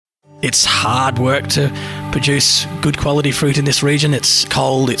It's hard work to produce good quality fruit in this region. It's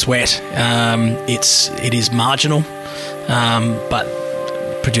cold, it's wet, it is marginal, but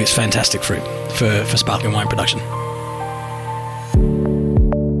produce fantastic fruit for sparkling wine production.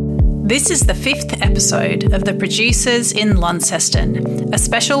 This is the 5th episode of The Producers in Launceston, a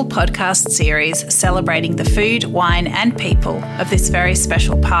special podcast series celebrating the food, wine and people of this very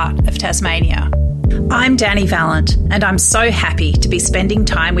special part of Tasmania. I'm Danny Vallant, and I'm so happy to be spending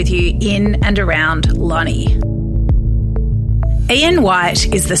time with you in and around Lonnie. Ian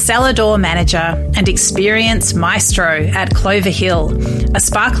White is the cellar door manager and experience maestro at Clover Hill, a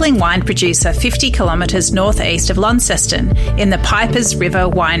sparkling wine producer 50 kilometres northeast of Launceston in the Pipers River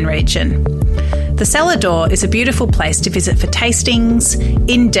wine region. The cellar door is a beautiful place to visit for tastings,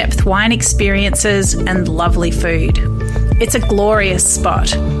 in-depth wine experiences and lovely food. It's a glorious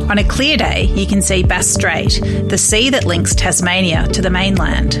spot. On a clear day, you can see Bass Strait, the sea that links Tasmania to the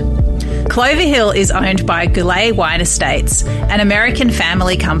mainland. Clover Hill is owned by Goulet Wine Estates, an American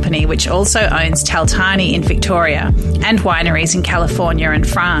family company which also owns Taltani in Victoria and wineries in California and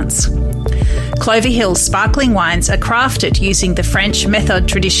France. Clover Hill's sparkling wines are crafted using the French méthode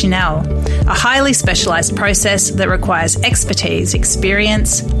traditionnelle, a highly specialised process that requires expertise,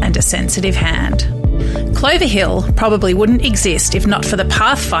 experience and a sensitive hand. Clover Hill probably wouldn't exist if not for the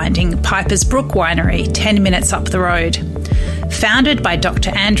pathfinding Pipers Brook Winery 10 minutes up the road. Founded by Dr.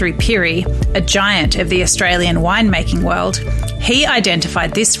 Andrew Pirrie, a giant of the Australian winemaking world, he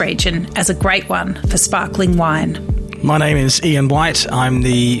identified this region as a great one for sparkling wine. My name is Ian White.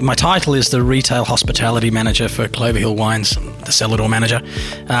 My title is the Retail Hospitality Manager for Clover Hill Wines, the cellar door manager,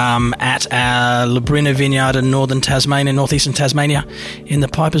 at our Labrina Vineyard in northern Tasmania, northeastern Tasmania, in the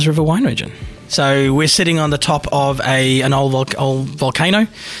Pipers River wine region. So we're sitting on the top of an old volcano,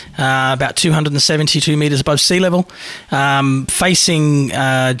 about 272 metres above sea level, facing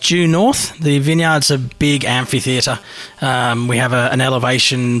due north. The vineyard's a big amphitheatre. We have an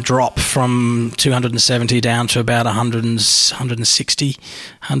elevation drop from 270 down to about 160,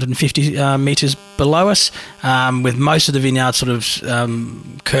 150 metres below us, with most of the vineyard sort of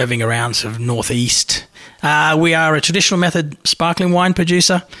curving around sort of northeast. We are a traditional method sparkling wine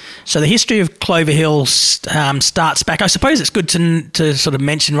producer. So the history of Clover Hill starts back. I suppose it's good to sort of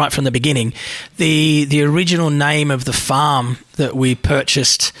mention right from the beginning, the original name of the farm that we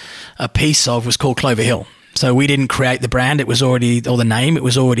purchased a piece of was called Clover Hill. So we didn't create the brand; it was already, or the name, it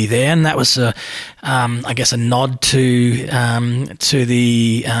was already there, and that was, I guess, a nod to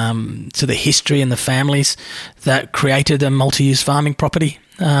the history and the families that created a multi-use farming property.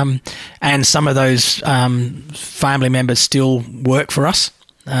 And some of those family members still work for us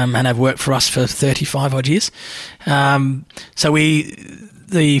and have worked for us for 35 odd years. So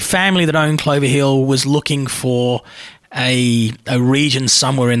the family that owned Clover Hill was looking for a region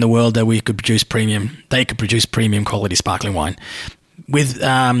somewhere in the world that we could produce premium quality sparkling wine. With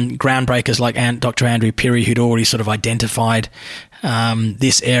groundbreakers like Dr. Andrew Pirrie, who'd already sort of identified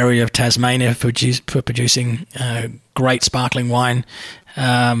this area of Tasmania for producing great sparkling wine,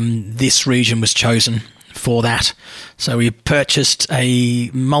 this region was chosen for that. So we purchased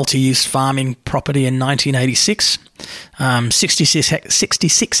a multi-use farming property in 1986,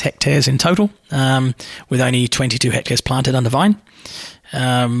 66 hectares in total, with only 22 hectares planted under vine.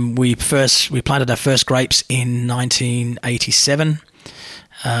 We planted our first grapes in 1987,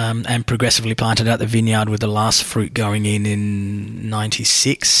 and progressively planted out the vineyard with the last fruit going in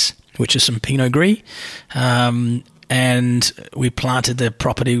 96, which is some Pinot Gris. And we planted the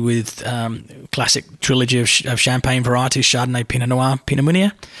property with classic trilogy of champagne varieties, Chardonnay, Pinot Noir, Pinot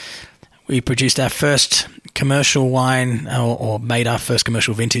Meunier. We produced our first commercial wine, or made our first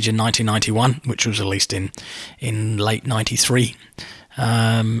commercial vintage in 1991, which was released in late 93,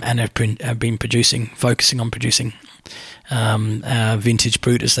 and have been focusing on producing our vintage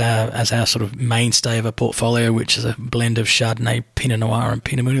brut as our sort of mainstay of a portfolio, which is a blend of Chardonnay, Pinot Noir and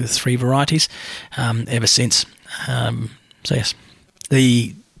Pinot Meunier, the three varieties, ever since. So yes,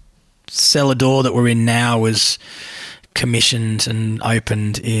 the cellar door that we're in now was commissioned and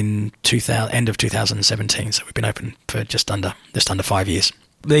opened in end of 2017. So we've been open for just under 5 years.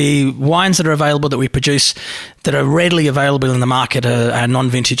 The wines that are available that we produce that are readily available in the market are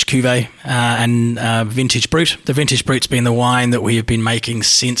non-vintage cuvee and vintage brut. The vintage brut's been the wine that we have been making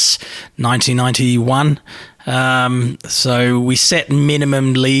since 1991. So we set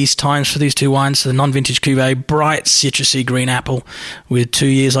minimum lees times for these two wines. So the non-vintage cuvee, bright citrusy green apple with 2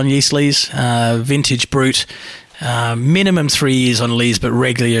 years on yeast lees. Vintage brut, minimum 3 years on lees, but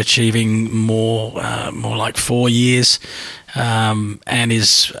regularly achieving more like 4 years, and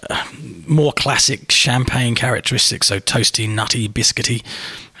is more classic champagne characteristics, so toasty, nutty, biscuity,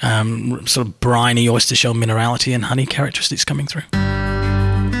 sort of briny oyster shell minerality and honey characteristics coming through.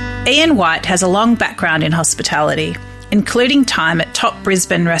 Ian White has a long background in hospitality, including time at top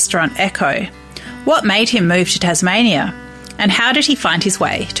Brisbane restaurant Echo. What made him move to Tasmania? And how did he find his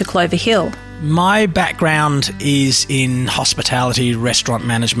way to Clover Hill? My background is in hospitality, restaurant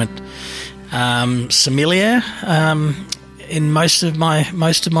management, sommelier. In most of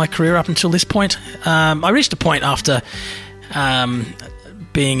my career up until this point, I reached a point after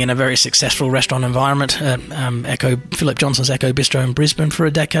being in a very successful restaurant environment, Philip Johnson's Echo Bistro in Brisbane for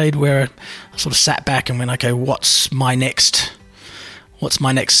a decade, where I sort of sat back and went, okay, what's my next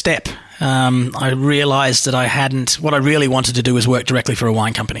step? I realised that what I really wanted to do was work directly for a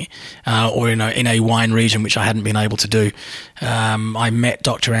wine company, or in a wine region, which I hadn't been able to do. I met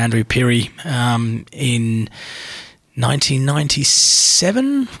Dr. Andrew Pirrie in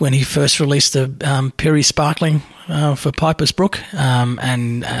 1997 when he first released the Pirrie Sparkling for Piper's Brook,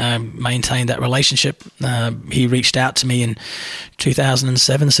 and maintained that relationship. He reached out to me in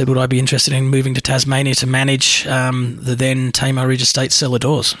 2007, said would I be interested in moving to Tasmania to manage the then Tamar Ridge Estate cellar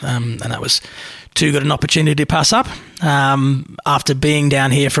doors, and that was too good an opportunity to pass up. After being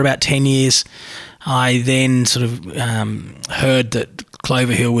down here for about 10 years, I then sort of heard that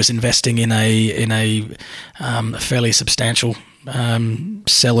Clover Hill was investing in a fairly substantial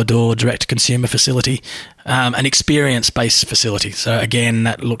cellar door direct-to-consumer facility, an experience-based facility. So again,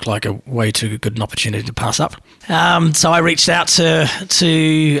 that looked like a way too good an opportunity to pass up. So I reached out to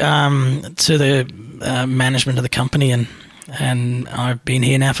the management of the company, and I've been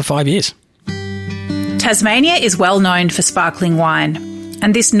here now for 5 years. Tasmania is well known for sparkling wine,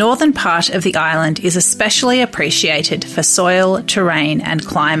 and this northern part of the island is especially appreciated for soil, terrain and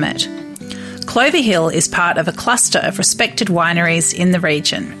climate. Clover Hill is part of a cluster of respected wineries in the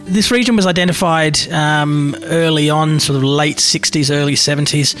region. This region was identified early on, sort of late 60s, early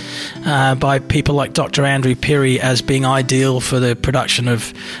 70s, by people like Dr. Andrew Pirrie as being ideal for the production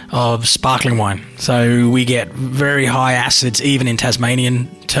of sparkling wine. So we get very high acids, even in Tasmanian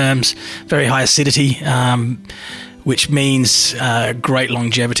terms, very high acidity, which means great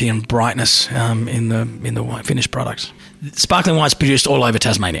longevity and brightness in the finished products. Sparkling wine is produced all over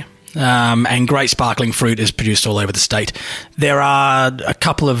Tasmania. And great sparkling fruit is produced all over the state. There are a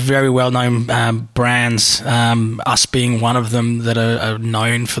couple of very well-known brands, us being one of them, that are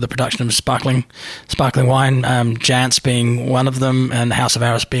known for the production of sparkling wine, Jantz being one of them and House of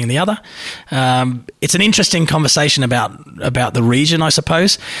Arras being the other. It's an interesting conversation about the region, I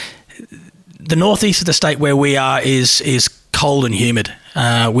suppose. The northeast of the state where we are is cold and humid,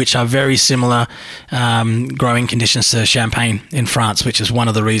 which are very similar growing conditions to Champagne in France, which is one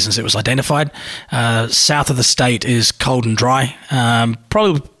of the reasons it was identified. South of the state is cold and dry,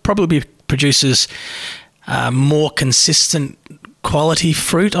 probably produces more consistent quality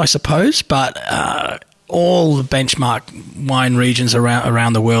fruit, I suppose, but all the benchmark wine regions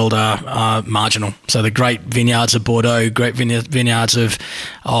around the world are marginal. So the great vineyards of Bordeaux, great vineyards of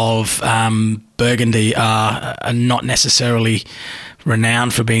Burgundy are not necessarily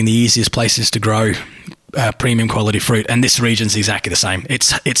renowned for being the easiest places to grow premium quality fruit, and this region's exactly the same.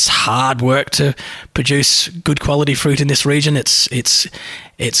 It's hard work to produce good quality fruit in this region. It's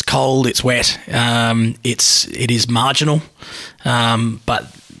cold, it's wet, it is marginal,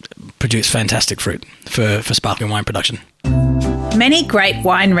 but produce fantastic fruit for sparkling wine production. Many great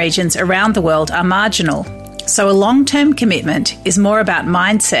wine regions around the world are marginal, so a long-term commitment is more about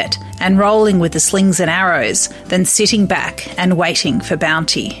mindset and rolling with the slings and arrows than sitting back and waiting for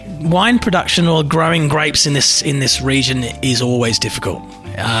bounty. Wine production or growing grapes in this region is always difficult.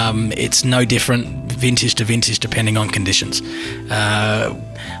 It's no different vintage to vintage depending on conditions.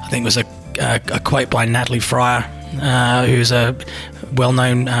 I think it was a quote by Natalie Fryer, who's a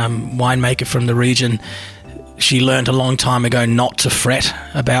well-known winemaker from the region. She learned a long time ago not to fret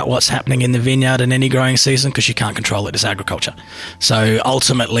about what's happening in the vineyard in any growing season because you can't control it as agriculture. So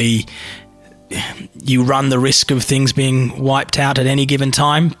ultimately, you run the risk of things being wiped out at any given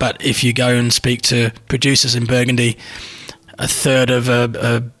time. But if you go and speak to producers in Burgundy, a third of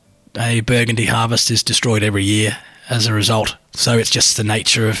a Burgundy harvest is destroyed every year as a result. So it's just the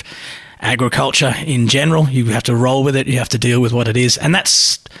nature of agriculture in general. You have to roll with it. You have to deal with what it is. And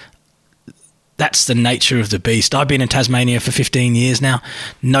that's the nature of the beast. I've been in Tasmania for 15 years now.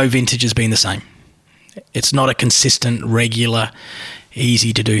 No vintage has been the same. It's not a consistent, regular,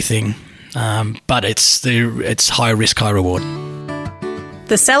 easy to do thing, but it's high risk, high reward.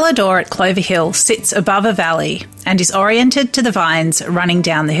 The cellar door at Clover Hill sits above a valley and is oriented to the vines running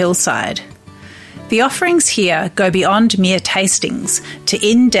down the hillside. The offerings here go beyond mere tastings to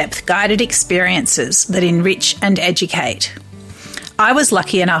in-depth guided experiences that enrich and educate. I was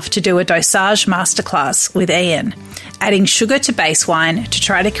lucky enough to do a dosage masterclass with Ian, adding sugar to base wine to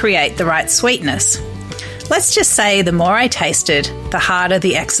try to create the right sweetness. Let's just say the more I tasted, the harder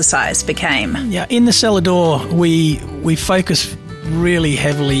the exercise became. Yeah, in the cellar door, we focus really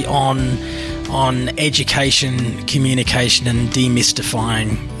heavily on education, communication, and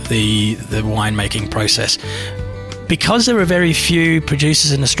demystifying the winemaking process. Because there are very few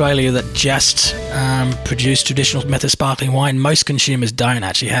producers in Australia that just produce traditional method sparkling wine, most consumers don't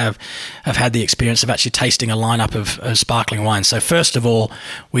actually have had the experience of actually tasting a lineup of sparkling wine. So first of all,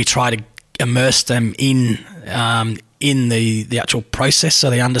 we try to immerse them in the actual process so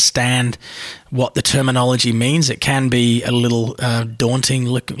they understand what the terminology means. It can be a little daunting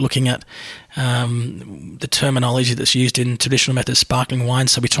looking at the terminology that's used in traditional method sparkling wine,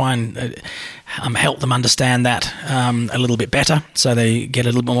 so we try and help them understand that a little bit better so they get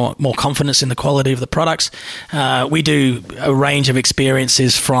a little more confidence in the quality of the products. We do a range of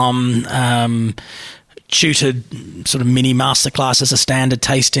experiences from tutored sort of mini masterclasses, a standard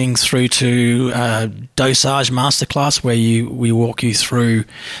tasting, through to dosage masterclass where we walk you through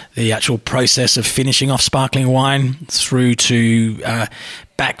the actual process of finishing off sparkling wine, through to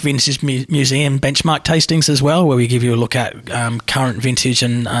back vintage museum benchmark tastings as well, where we give you a look at current vintage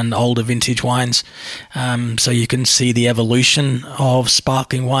and older vintage wines, so you can see the evolution of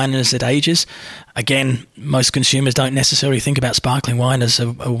sparkling wine as it ages. Again, most consumers don't necessarily think about sparkling wine as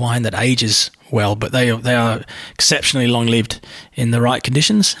a wine that ages well, but they are exceptionally long-lived in the right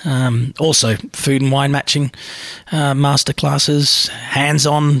conditions. Also, food and wine matching masterclasses,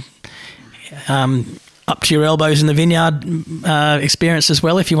 hands-on, up to your elbows in the vineyard experience as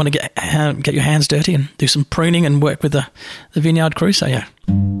well, if you want to get your hands dirty and do some pruning and work with the vineyard crew. So, yeah.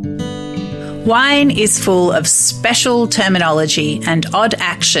 Wine is full of special terminology and odd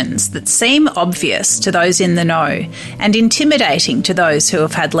actions that seem obvious to those in the know and intimidating to those who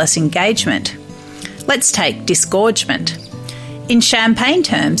have had less engagement. Let's take disgorgement. In champagne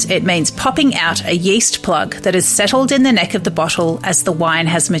terms, it means popping out a yeast plug that has settled in the neck of the bottle as the wine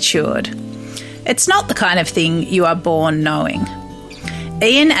has matured. It's not the kind of thing you are born knowing.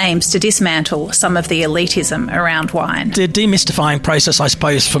 Ian aims to dismantle some of the elitism around wine. The demystifying process, I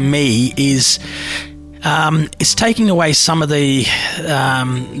suppose, for me is taking away some of the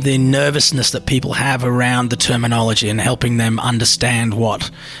nervousness that people have around the terminology and helping them understand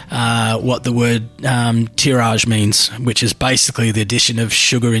what the word tirage means, which is basically the addition of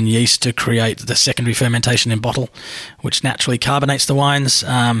sugar and yeast to create the secondary fermentation in bottle, which naturally carbonates the wines,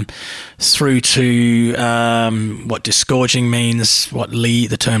 through to what disgorging means, what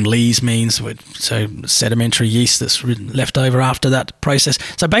the term lees means, so sedimentary yeast that's left over after that process.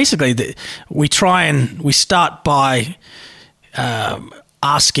 So basically, we start by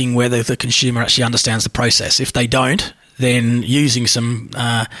asking whether the consumer actually understands the process. If they don't, then using some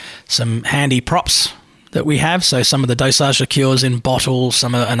handy props that we have, so some of the dosage liqueurs in bottles,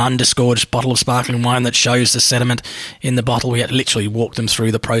 an undisgorged bottle of sparkling wine that shows the sediment in the bottle. We literally walk them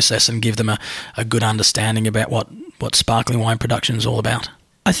through the process and give them a good understanding about what sparkling wine production is all about.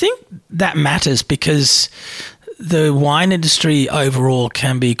 I think that matters because the wine industry overall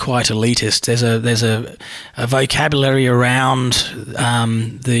can be quite elitist. There's a vocabulary around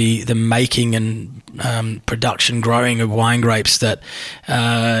the making and production, growing of wine grapes that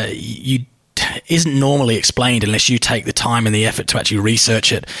isn't normally explained unless you take the time and the effort to actually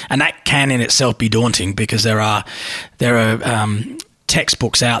research it, and that can in itself be daunting because there are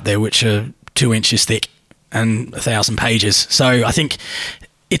textbooks out there which are 2 inches thick and 1,000 pages. So I think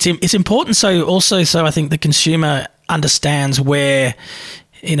it's important. So I think the consumer understands where,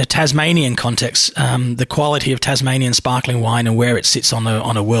 in a Tasmanian context, the quality of Tasmanian sparkling wine and where it sits on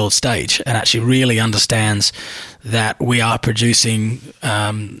a world stage, and actually really understands that we are producing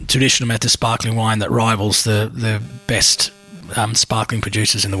traditional method sparkling wine that rivals the best sparkling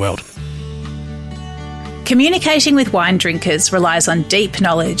producers in the world. Communicating with wine drinkers relies on deep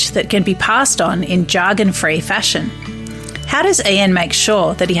knowledge that can be passed on in jargon-free fashion. How does Ian make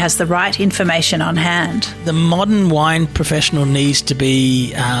sure that he has the right information on hand? The modern wine professional needs to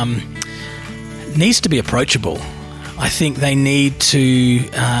be approachable. I think they need to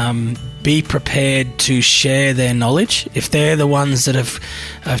be prepared to share their knowledge. If they're the ones that have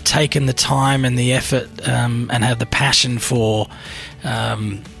taken the time and the effort and have the passion for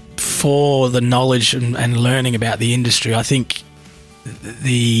the knowledge and learning about the industry, I think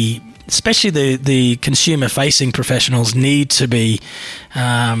the especially the consumer-facing professionals need to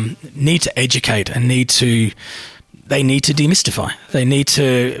educate and need to demystify. They need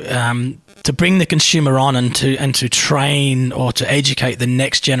to bring the consumer on and to train or to educate the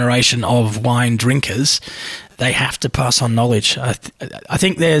next generation of wine drinkers. They have to pass on knowledge. I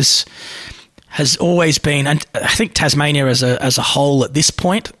think has always been, and I think Tasmania as a whole at this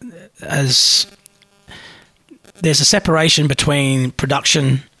point, there's a separation between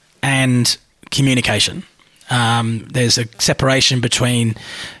production and communication. There's a separation between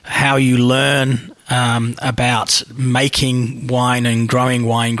how you learn about making wine and growing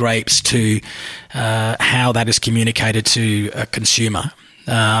wine grapes to how that is communicated to a consumer.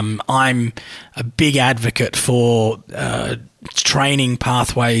 I'm a big advocate for training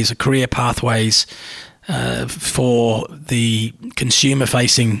pathways, career pathways for the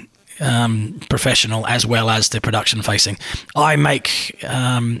consumer-facing professional as well as the production-facing. I make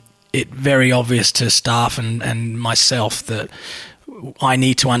it very obvious to staff and myself that I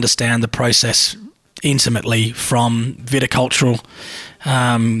need to understand the process intimately, from viticultural,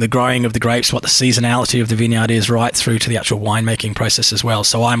 the growing of the grapes, what the seasonality of the vineyard is, right through to the actual winemaking process as well.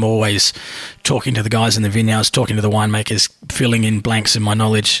 So I'm always talking to the guys in the vineyards, talking to the winemakers, filling in blanks in my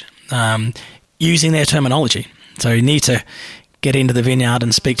knowledge, using their terminology. So you need to get into the vineyard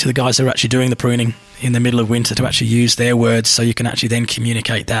and speak to the guys who are actually doing the pruning in the middle of winter to actually use their words, so you can actually then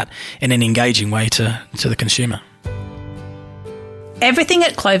communicate that in an engaging way to the consumer. Everything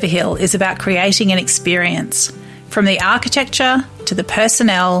at Clover Hill is about creating an experience, from the architecture to the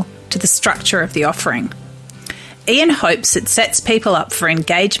personnel to the structure of the offering. Ian hopes it sets people up for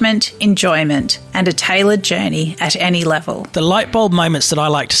engagement, enjoyment, and a tailored journey at any level. The light bulb moments that I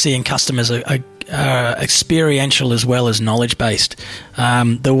like to see in customers are experiential as well as knowledge-based.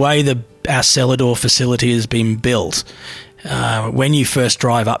 The way our cellar door facility has been built, when you first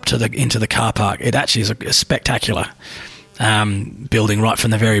drive up into the car park, it actually is a spectacular building right from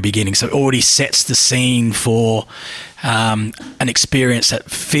the very beginning. So it already sets the scene for an experience that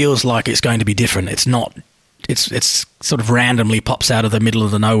feels like it's going to be different. It's not. It's sort of randomly pops out of the middle of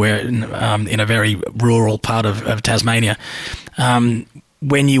the nowhere in a very rural part of Tasmania.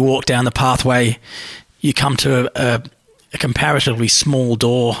 When you walk down the pathway, you come to a comparatively small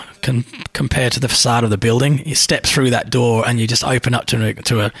door compared to the facade of the building. You step through that door and you just open up to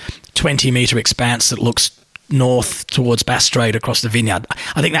a 20-metre expanse that looks north towards Bass Strait across the vineyard.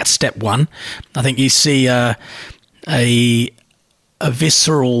 I think that's step one. I think you see a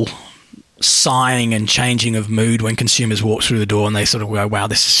visceral sighing and changing of mood when consumers walk through the door and they sort of go, wow,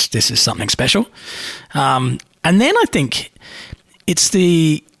 this is something special. And then I think it's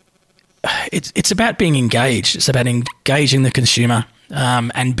about being engaged. It's about engaging the consumer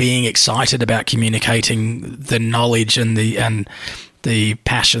and being excited about communicating the knowledge and the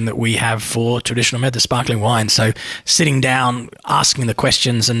passion that we have for traditional method sparkling wine. So sitting down, asking the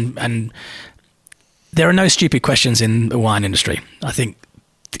questions, and there are no stupid questions in the wine industry. I think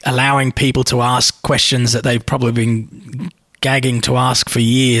allowing people to ask questions that they've probably been gagging to ask for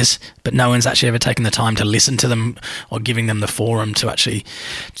years, but no one's actually ever taken the time to listen to them or giving them the forum to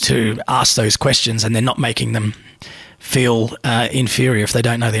ask those questions, and they're not making them feel inferior if they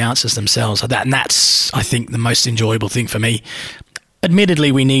don't know the answers themselves. And that's, I think, the most enjoyable thing for me.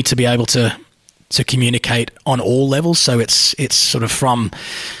 Admittedly, we need to be able to communicate on all levels, so it's sort of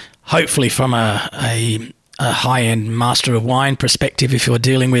hopefully from a high-end master of wine perspective, if you're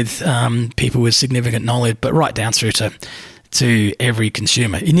dealing with people with significant knowledge, but right down through to every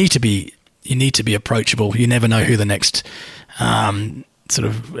consumer. You need to be approachable. You never know who the next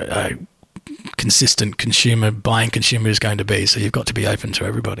consistent buying consumer is going to be, so you've got to be open to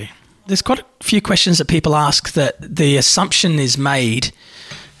everybody. There's quite a few questions that people ask that the assumption is made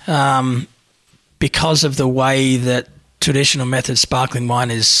because of the way that traditional method sparkling wine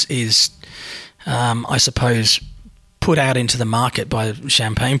is I suppose, put out into the market by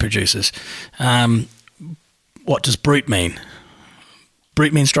champagne producers. What does brut mean?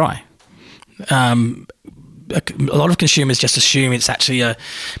 Brut means dry. A lot of consumers just assume it's actually a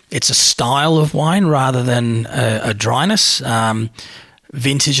style of wine rather than a dryness.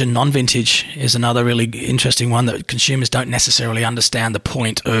 Vintage and non-vintage is another really interesting one that consumers don't necessarily understand the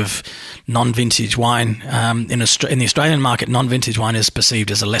point of non-vintage wine. In the Australian market, non-vintage wine is perceived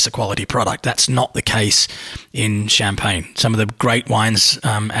as a lesser quality product. That's not the case in Champagne. Some of the great wines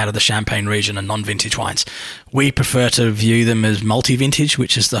out of the Champagne region are non-vintage wines. We prefer to view them as multi-vintage,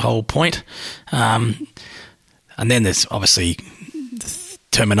 which is the whole point. And then there's obviously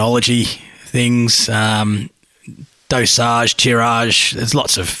terminology things, dosage, tirage. There's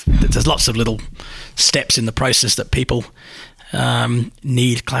lots of little steps in the process that people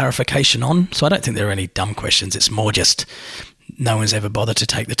need clarification on. So I don't think there are any dumb questions. It's more just no one's ever bothered to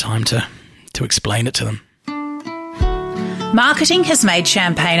take the time to explain it to them. Marketing has made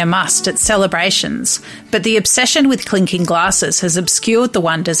champagne a must at celebrations, but the obsession with clinking glasses has obscured the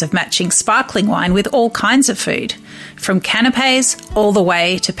wonders of matching sparkling wine with all kinds of food, from canapes all the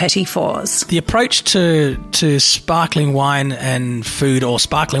way to petit fours. The approach to sparkling wine and food, or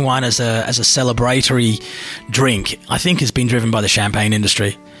sparkling wine as a celebratory drink, I think has been driven by the champagne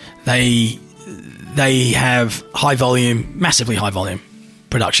industry. They have high volume, massively high volume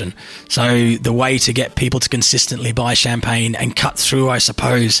production. So the way to get people to consistently buy champagne and cut through, I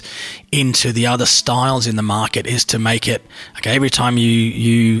suppose, into the other styles in the market is to make it, okay, every time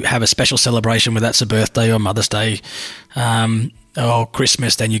you have a special celebration, whether that's a birthday or Mother's Day or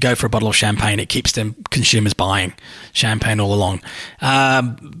Christmas, then you go for a bottle of champagne. It keeps them consumers buying champagne all along.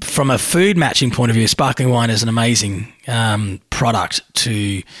 From a food matching point of view, sparkling wine is an amazing product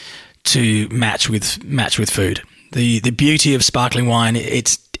to match with food. The beauty of sparkling wine,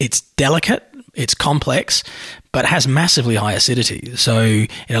 it's delicate, it's complex, but has massively high acidity. So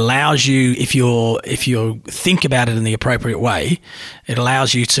it allows you, if you think about it in the appropriate way, it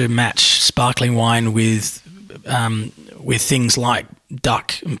allows you to match sparkling wine with things like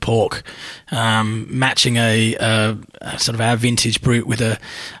duck and pork, matching a sort of our vintage brut with a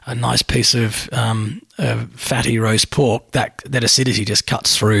nice piece of fatty roast pork. That acidity just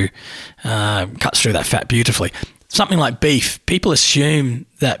cuts through that fat beautifully. Something like beef, people assume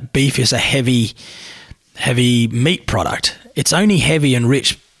that beef is a heavy meat product. It's only heavy and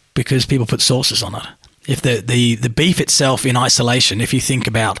rich because people put sauces on it. If the beef itself in isolation, if you think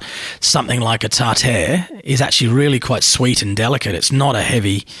about something like a tartare, is actually really quite sweet and delicate. It's not a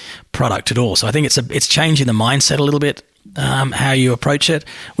heavy product at all. So I think it's changing the mindset a little bit, how you approach it.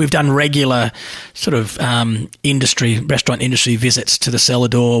 We've done regular sort of restaurant industry visits to the cellar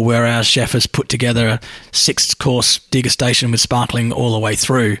door, where our chef has put together a 6-course degustation with sparkling all the way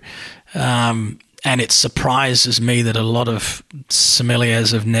through. And it surprises me that a lot of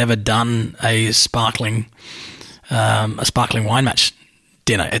sommeliers have never done a sparkling wine match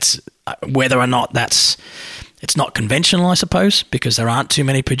dinner. It's whether or not it's not conventional, I suppose, because there aren't too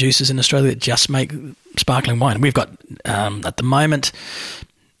many producers in Australia that just make sparkling wine. We've got at the moment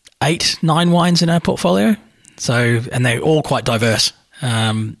 8-9 wines in our portfolio, and they're all quite diverse.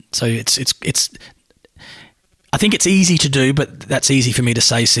 So it's. I think it's easy to do, but that's easy for me to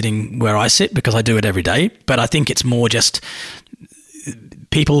say sitting where I sit because I do it every day. But I think it's more just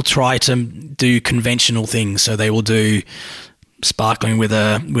people try to do conventional things. So they will do sparkling with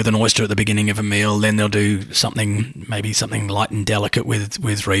an oyster at the beginning of a meal, then they'll do maybe something light and delicate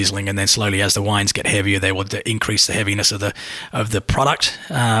with Riesling, and then slowly as the wines get heavier, they will increase the heaviness of the product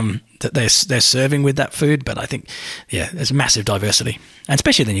that they're serving with that food. But I think, there's massive diversity, and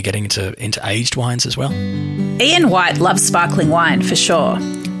especially then you're getting into aged wines as well. Ian White loves sparkling wine for sure,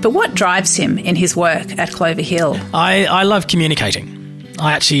 but what drives him in his work at Clover Hill? I love communicating.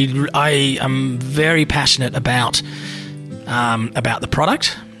 I am very passionate about the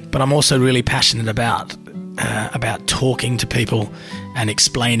product, but I'm also really passionate about talking to people and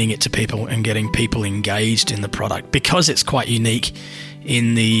explaining it to people and getting people engaged in the product, because it's quite unique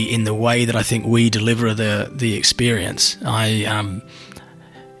in the way that I think we deliver the experience.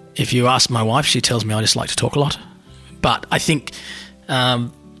 If you ask my wife, she tells me I just like to talk a lot, but I think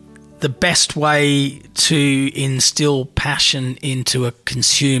the best way to instill passion into a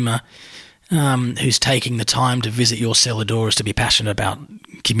consumer who's taking the time to visit your cellar door is to be passionate about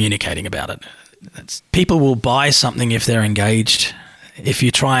communicating about it. People will buy something if they're engaged. If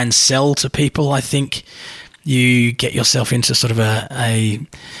you try and sell to people, I think you get yourself into sort of a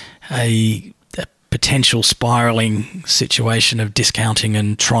potential spiraling situation of discounting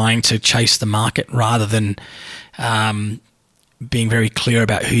and trying to chase the market rather than being very clear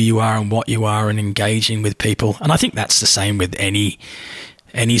about who you are and what you are and engaging with people. And I think that's the same with any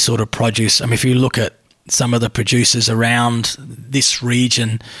sort of produce. I mean, if you look at some of the producers around this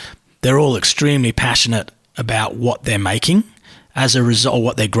region, they're all extremely passionate about what they're making. As a result,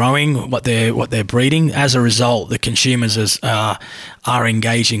 what they're growing, what they're breeding. As a result, the consumers are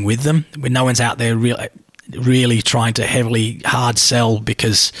engaging with them. When no one's out there really trying to heavily hard sell,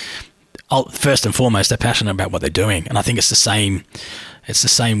 because first and foremost they're passionate about what they're doing. And I think it's the same. It's the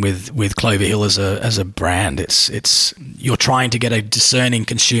same with Clover Hill as a brand. It's you're trying to get a discerning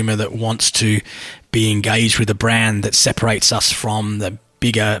consumer that wants to be engaged with a brand that separates us from the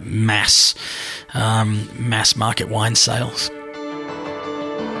bigger mass market wine sales.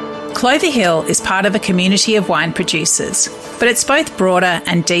 Clover Hill is part of a community of wine producers, but it's both broader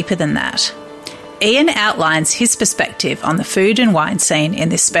and deeper than that. Ian outlines his perspective on the food and wine scene in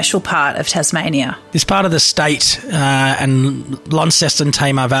this special part of Tasmania. This part of the state and Launceston,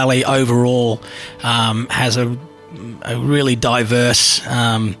 Tamar Valley overall has a really diverse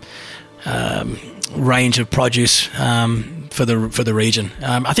range of produce for the region.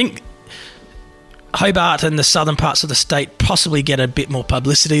 I think Hobart and the southern parts of the state possibly get a bit more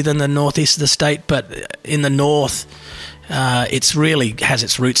publicity than the northeast of the state, but in the north, it's really has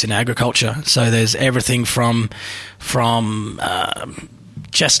its roots in agriculture. So there's everything from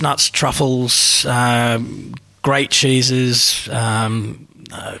chestnuts, truffles, great cheeses,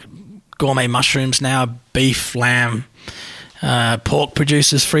 gourmet mushrooms now, beef, lamb, pork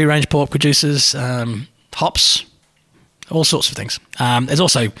producers, free-range pork producers, hops, all sorts of things. There's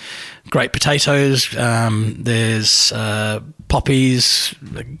also great potatoes. There's poppies,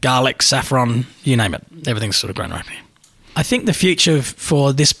 garlic, saffron, you name it. Everything's sort of grown right here. I think the future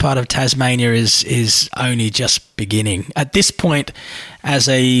for this part of Tasmania is only just beginning. At this point, as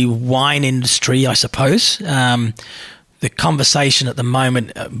a wine industry, I suppose, the conversation at the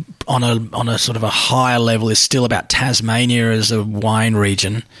moment on a sort of a higher level is still about Tasmania as a wine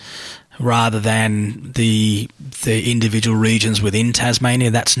region, rather than the individual regions within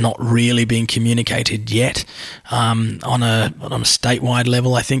Tasmania. That's not really being communicated yet on a statewide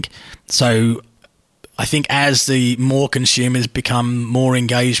level, I think. So I think as the more consumers become more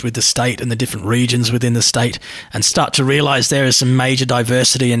engaged with the state and the different regions within the state and start to realise there is some major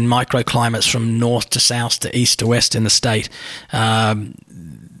diversity in microclimates from north to south to east to west in the state,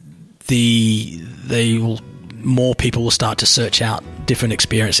 more people will start to search out different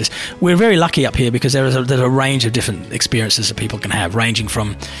experiences. We're very lucky up here because there's a range of different experiences that people can have, ranging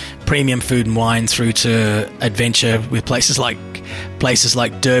from premium food and wine through to adventure with places like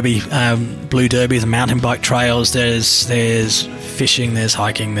Derby, Blue Derby, the mountain bike trails. There's fishing, there's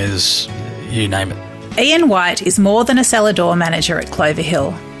hiking, there's you name it. Ian White is more than a cellar door manager at Clover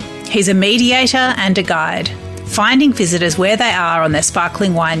Hill. He's a mediator and a guide, finding visitors where they are on their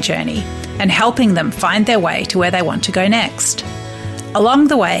sparkling wine journey and helping them find their way to where they want to go next. Along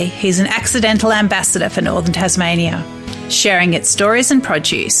the way, he's an accidental ambassador for Northern Tasmania, sharing its stories and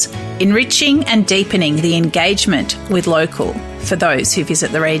produce, enriching and deepening the engagement with local for those who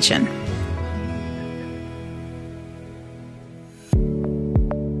visit the region.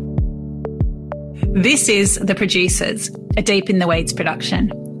 This is The Producers, a Deep in the Weeds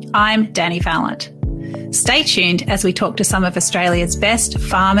production. I'm Danny Vallant. Stay tuned as we talk to some of Australia's best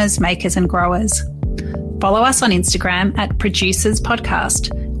farmers, makers and growers. Follow us on Instagram at Producers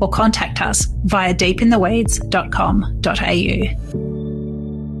Podcast or contact us via deepintheweeds.com.au.